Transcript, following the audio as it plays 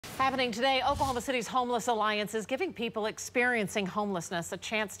Happening today, Oklahoma City's Homeless Alliance is giving people experiencing homelessness a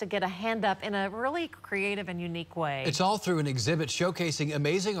chance to get a hand up in a really creative and unique way. It's all through an exhibit showcasing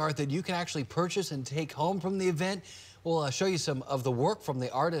amazing art that you can actually purchase and take home from the event. We'll show you some of the work from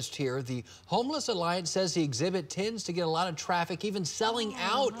the artist here. The Homeless Alliance says the exhibit tends to get a lot of traffic, even selling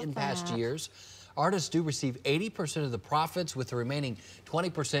out in past years. Artists do receive 80% of the profits, with the remaining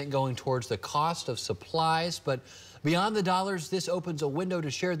 20% going towards the cost of supplies. But beyond the dollars, this opens a window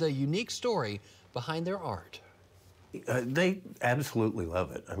to share the unique story behind their art. They absolutely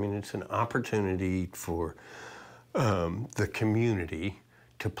love it. I mean, it's an opportunity for the community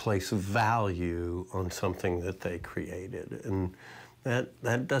to place value on something that they created. And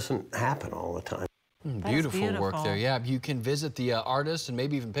that doesn't happen all the time. Beautiful work there. Yeah, you can visit the artist and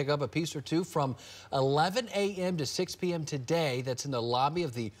maybe even pick up a piece or two from 11 a.m. to 6 p.m. today. That's in the lobby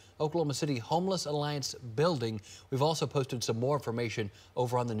of the Oklahoma City Homeless Alliance building. We've also posted some more information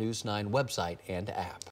over on the News 9 website and app.